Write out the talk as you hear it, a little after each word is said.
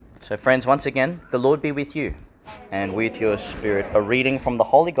So friends, once again, the Lord be with you and with your spirit. A reading from the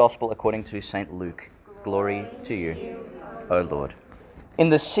Holy Gospel according to St. Luke. Glory to you, O Lord. In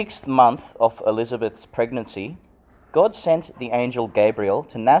the 6th month of Elizabeth's pregnancy, God sent the angel Gabriel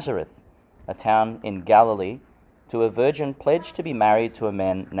to Nazareth, a town in Galilee, to a virgin pledged to be married to a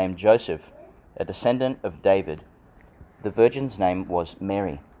man named Joseph, a descendant of David. The virgin's name was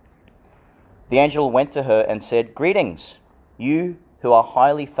Mary. The angel went to her and said, "Greetings, you who are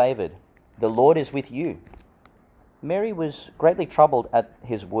highly favored. The Lord is with you." Mary was greatly troubled at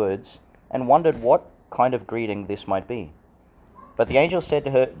his words and wondered what kind of greeting this might be. But the angel said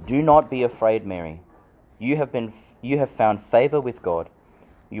to her, "Do not be afraid, Mary. You have found favor with God.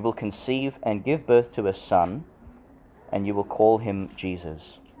 You will conceive and give birth to a son, and you will call him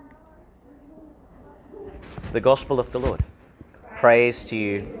Jesus." The Gospel of the Lord. Praise to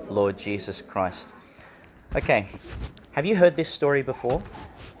you, Lord Jesus Christ. Okay, have you heard this story before?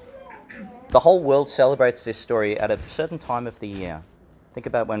 The whole world celebrates this story at a certain time of the year. Think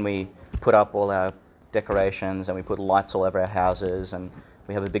about when we put up all our decorations and we put lights all over our houses and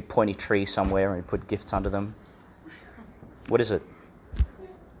we have a big pointy tree somewhere and we put gifts under them. What is it?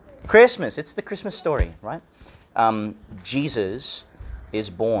 Christmas. It's the Christmas story, right? Jesus is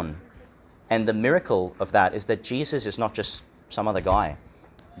born. And the miracle of that is that Jesus is not just some other guy.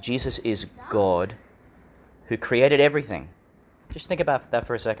 Jesus is God who created everything. Just think about that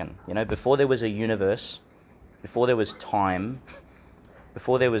for a second. You know, before there was a universe, before there was time,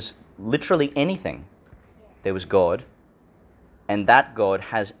 before there was literally anything, there was God. And that God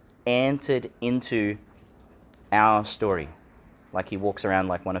has entered into our story. Like he walks around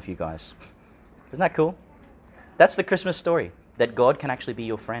like one of you guys. Isn't that cool? That's the Christmas story, that God can actually be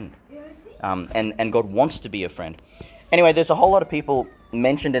your friend. And God wants to be your friend. Anyway, there's a whole lot of people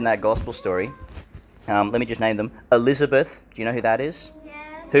mentioned in that gospel story. Let me just name them. Elizabeth, do you know who that is?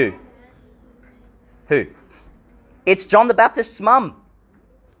 Yeah. Who? It's John the Baptist's mum.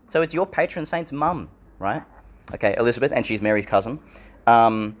 So it's your patron saint's mum, right? Okay, Elizabeth, and she's Mary's cousin.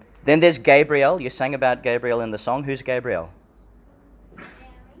 Then there's Gabriel. You sang about Gabriel in the song. Who's Gabriel?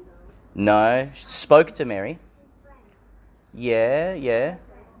 No, spoke to Mary. Yeah.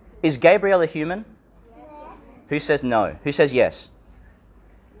 Is Gabriel a human? Who says no? Who says yes?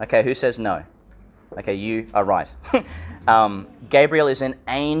 Okay, who says no? Okay, you are right. Gabriel is an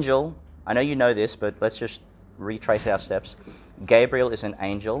angel. I know you know this, but let's just retrace our steps. Gabriel is an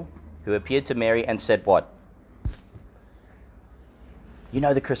angel who appeared to Mary and said what? You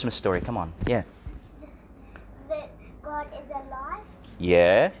know the Christmas story, come on. Yeah. That God is alive.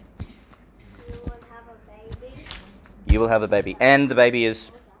 Yeah. You will have a baby. You will have a baby. And the baby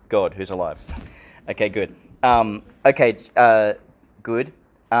is God, who's alive. Okay, good. Good.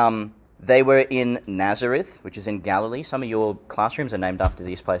 They were in Nazareth, which is in Galilee. Some of your classrooms are named after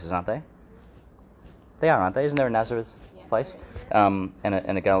these places, aren't they? They are, aren't they? Isn't there a Nazareth place? And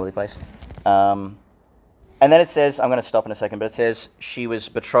a Galilee place? And then it says, I'm going to stop in a second, but it says she was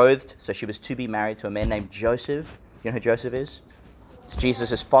betrothed, so she was to be married to a man named Joseph. You know who Joseph is? It's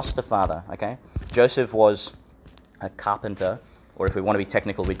Jesus' foster father, okay? Joseph was a carpenter, or if we want to be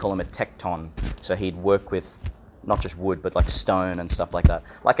technical, we'd call him a tecton. So he'd work with not just wood, but like stone and stuff like that,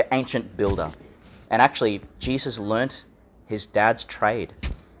 like an ancient builder. And actually, Jesus learnt his dad's trade.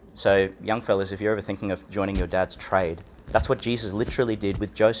 So young fellas, if you're ever thinking of joining your dad's trade, that's what Jesus literally did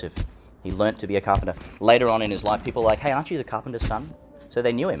with Joseph. He learnt to be a carpenter. Later on in his life, people were like, "Hey, aren't you the carpenter's son?" So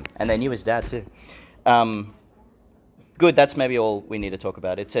they knew him, and they knew his dad too. Good, that's maybe all we need to talk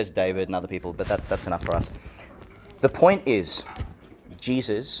about. It says David and other people, but that's enough for us. The point is,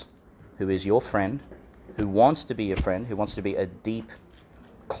 Jesus, who is your friend, who wants to be your friend, who wants to be a deep,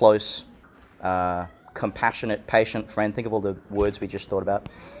 close, compassionate, patient friend. Think of all the words we just thought about.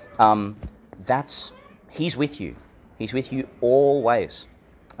 He's with you. He's with you always,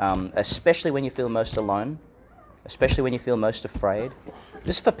 especially when you feel most alone, especially when you feel most afraid.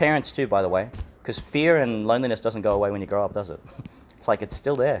 This is for parents too, by the way, because fear and loneliness doesn't go away when you grow up, does it? It's like it's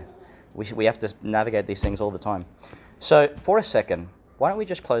still there. We have to navigate these things all the time. So for a second, why don't we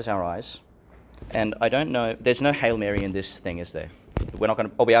just close our eyes? And I don't know, there's no Hail Mary in this thing, is there? We are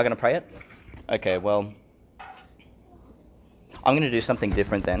going to pray it? Okay, well, I'm going to do something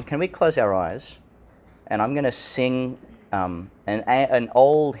different then. Can we close our eyes? And I'm going to sing an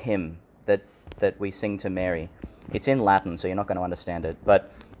old hymn that we sing to Mary. It's in Latin, so you're not going to understand it.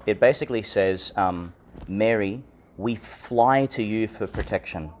 But it basically says, Mary, we fly to you for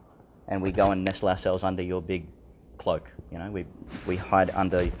protection. And we go and nestle ourselves under your big cloak. You know, we hide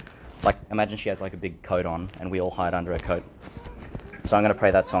under, like, imagine she has like a big coat on and we all hide under her coat. So I'm going to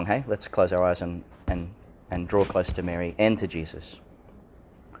pray that song, hey? Let's close our eyes and draw close to Mary and to Jesus.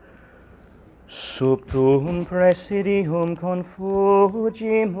 Subtum presidium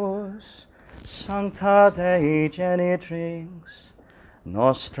confugimus, Sancta Dei genitrix,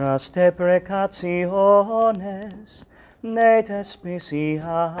 nostras deprecationes, ne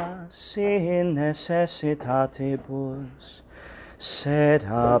despicias in necessitatibus, sed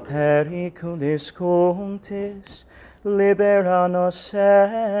a periculis cunctis libera nos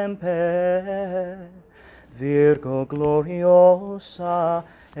semper, Virgo gloriosa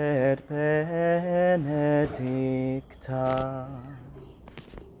et benedicta.